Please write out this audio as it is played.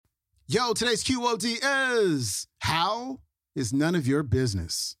Yo, today's QOD is how is none of your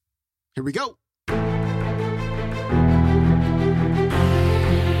business. Here we go.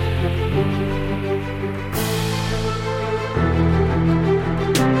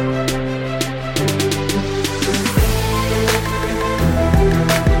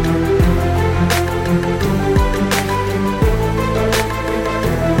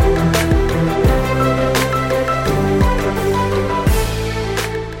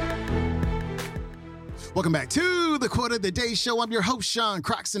 Welcome back to the Quote of the Day Show. I'm your host, Sean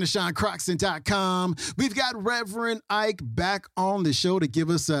Croxton of SeanCroxton.com. We've got Reverend Ike back on the show to give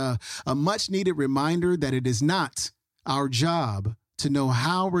us a much-needed reminder that it is not our job to know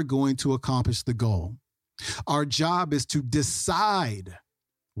how we're going to accomplish the goal. Our job is to decide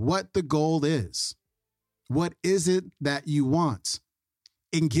what the goal is. What is it that you want?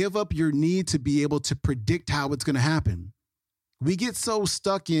 And give up your need to be able to predict how it's going to happen. We get so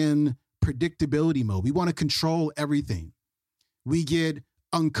stuck in predictability mode. We want to control everything. We get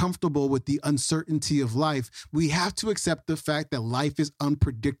uncomfortable with the uncertainty of life. We have to accept the fact that life is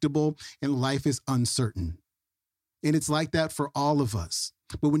unpredictable and life is uncertain. And it's like that for all of us.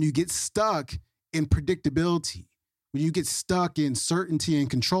 But when you get stuck in predictability, when you get stuck in certainty and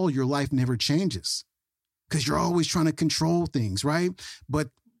control, your life never changes because you're always trying to control things, right? But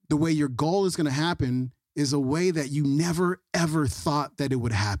the way your goal is going to happen is a way that you never, ever thought that it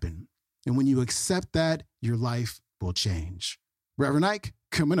would happen. And when you accept that, your life will change. Reverend Ike,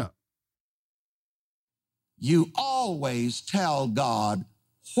 coming up. You always tell God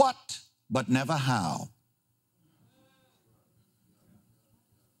what, but never how.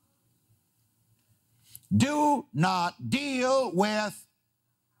 Do not deal with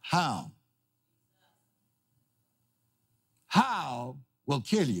how. How will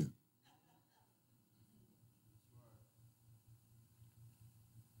kill you.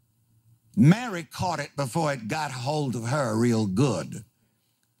 Mary caught it before it got hold of her real good.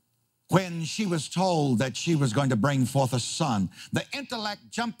 When she was told that she was going to bring forth a son, the intellect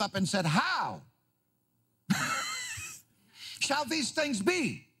jumped up and said, how shall these things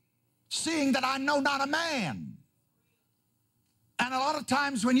be, seeing that I know not a man? And a lot of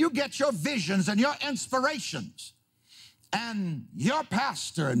times when you get your visions and your inspirations, and your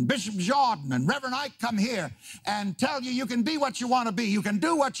pastor and Bishop Jordan and Reverend Ike come here and tell you can be what you want to be. You can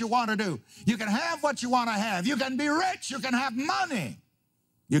do what you want to do. You can have what you want to have. You can be rich. You can have money.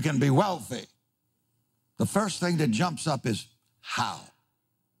 You can be wealthy. The first thing that jumps up is how?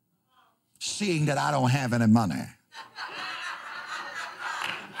 Seeing that I don't have any money.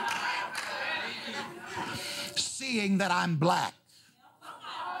 Seeing that I'm black.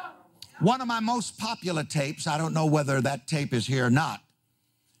 One of my most popular tapes, I don't know whether that tape is here or not,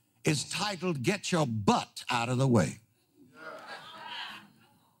 is titled, Get Your Butt Out of the Way.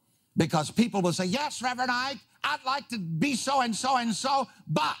 Because people will say, yes, Reverend Ike, I'd like to be so and so and so,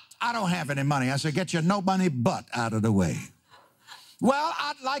 but I don't have any money. I say, get your no money butt out of the way. Well,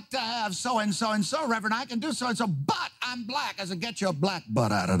 I'd like to have so and so and so, Reverend Ike, and do so and so, but I'm black. I said, get your black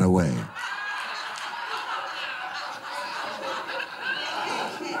butt out of the way.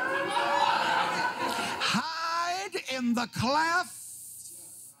 In the cleft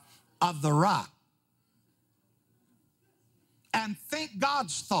of the rock and think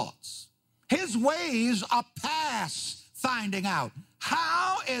God's thoughts. His ways are past finding out.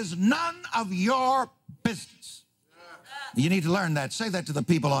 How is none of your business? You need to learn that. Say that to the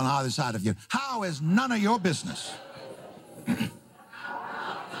people on the other side of you. How is none of your business?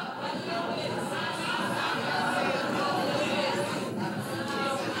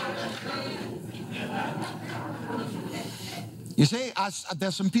 You see,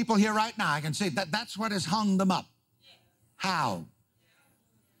 there's some people here right now, I can see that's what has hung them up. How?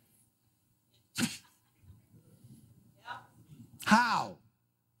 How?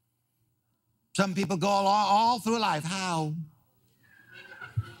 Some people go all through life. How?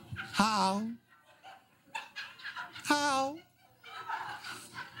 How? How?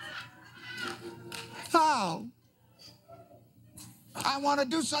 How? I want to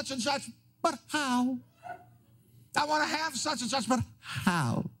do such and such, but how? I want to have such and such, but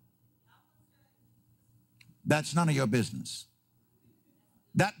how? That's none of your business.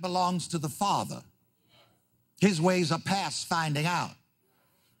 That belongs to the Father. His ways are past finding out.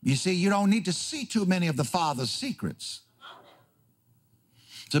 You see, you don't need to see too many of the Father's secrets.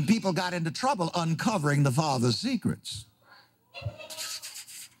 Some people got into trouble uncovering the Father's secrets.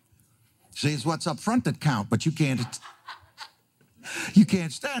 See, it's what's up front that count, but you can't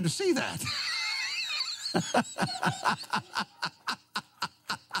stand to see that.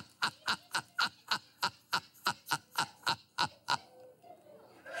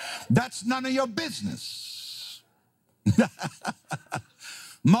 That's none of your business.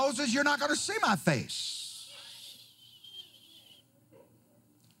 Moses, you're not going to see my face.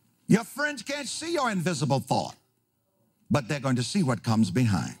 Your friends can't see your invisible thought, but they're going to see what comes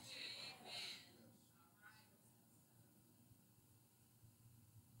behind.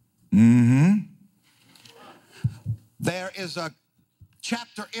 There is a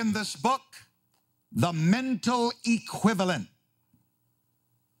chapter in this book, The Mental Equivalent.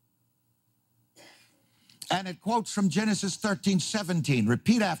 And it quotes from Genesis 13:17.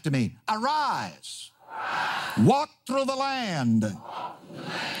 Repeat after me. Arise. Walk through the land.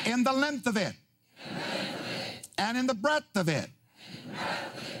 In the length of it. And in the breadth of it.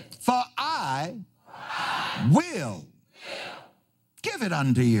 For I will give it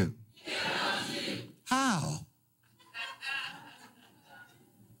unto you. How?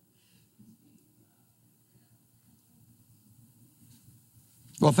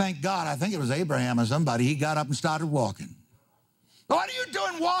 Well, thank God, I think it was Abraham or somebody, he got up and started walking. What are you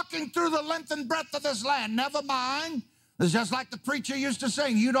doing walking through the length and breadth of this land? Never mind. It's just like the preacher used to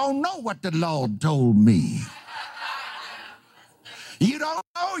sing, you don't know what the Lord told me. You don't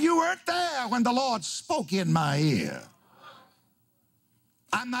know, you weren't there when the Lord spoke in my ear.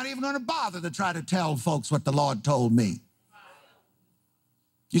 I'm not even going to bother to try to tell folks what the Lord told me.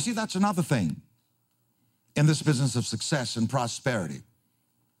 You see, that's another thing in this business of success and prosperity.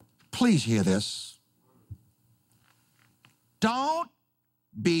 Please hear this. Don't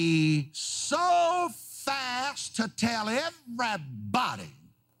be so fast to tell everybody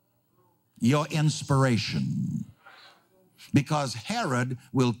your inspiration, because Herod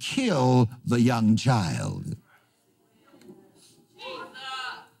will kill the young child.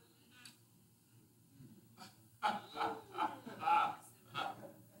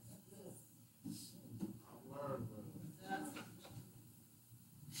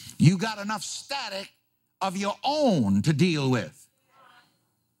 You got enough static of your own to deal with.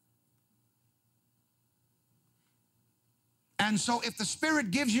 And so if the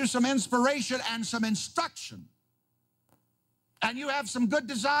Spirit gives you some inspiration and some instruction, and you have some good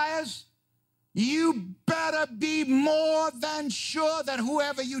desires, you better be more than sure that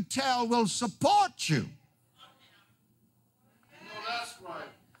whoever you tell will support you. That's right.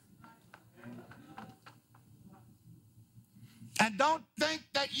 And don't think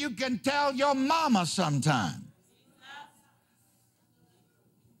that you can tell your mama sometime.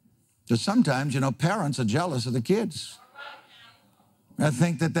 Because sometimes, parents are jealous of the kids. I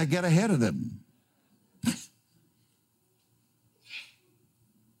think that they get ahead of them.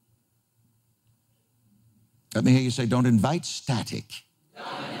 Let me hear you say, don't invite static.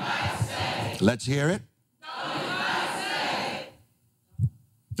 Don't invite static. Let's hear it. Don't invite static.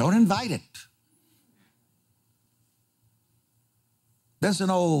 Don't invite it. There's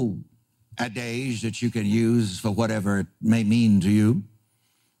an old adage that you can use for whatever it may mean to you.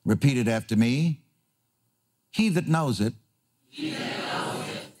 Repeat it after me. He that knows it,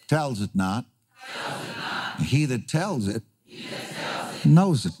 tells it not. He that tells it,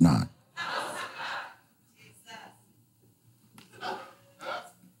 knows it not.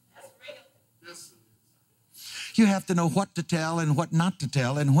 You have to know what to tell and what not to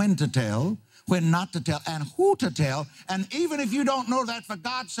tell and when to tell, when not to tell, and who to tell. And even if you don't know that, for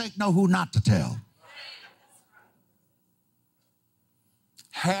God's sake, know who not to tell.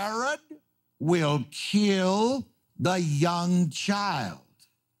 Herod will kill the young child.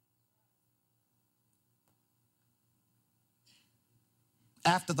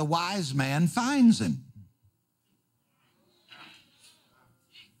 After the wise man finds him.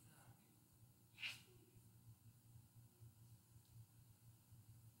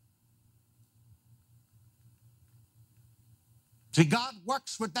 See, God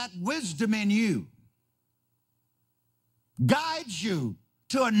works with that wisdom in you, guides you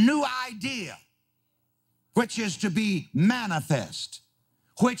to a new idea, which is to be manifest,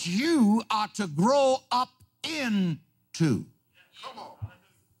 which you are to grow up into. Come on.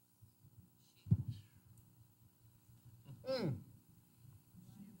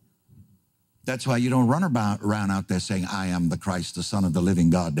 That's why you don't run around out there saying, I am the Christ, the Son of the living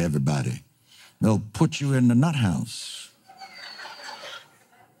God, to everybody. They'll put you in the nut house.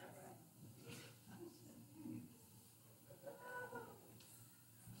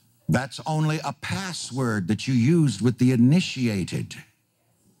 That's only a password that you used with the initiated.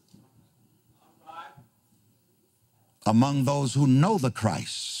 Among those who know the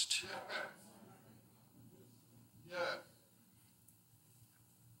Christ.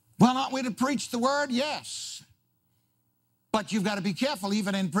 Well, aren't we to preach the word? Yes. But you've got to be careful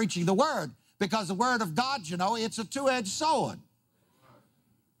even in preaching the word, because the word of God, it's a two-edged sword.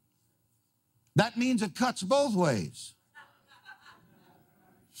 That means it cuts both ways.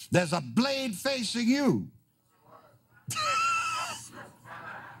 There's a blade facing you.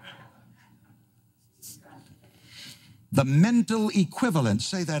 The mental equivalent.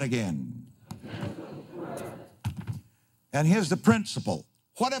 Say that again. And here's the principle.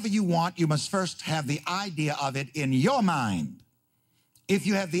 Whatever you want, you must first have the idea of it in your mind. If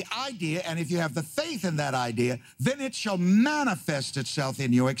you have the idea and if you have the faith in that idea, then it shall manifest itself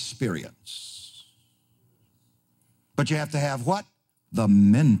in your experience. But you have to have what? The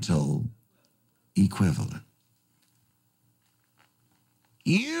mental equivalent.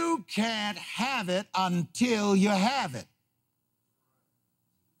 You can't have it until you have it.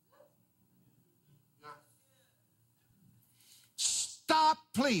 Stop,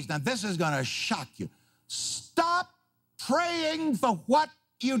 please. Now, this is going to shock you. Stop praying for what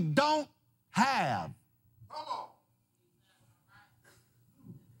you don't have.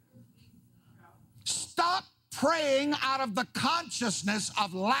 Stop praying out of the consciousness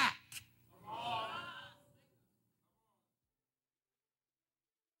of lack.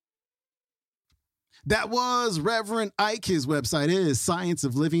 That was Reverend Ike. His website is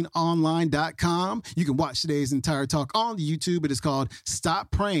scienceoflivingonline.com. You can watch today's entire talk on the YouTube. It is called Stop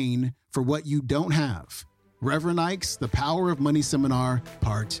Praying for What You Don't Have. Reverend Ike's The Power of Money Seminar,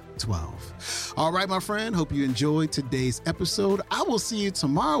 Part 12. All right, my friend. Hope you enjoyed today's episode. I will see you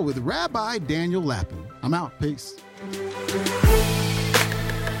tomorrow with Rabbi Daniel Lappin. I'm out. Peace.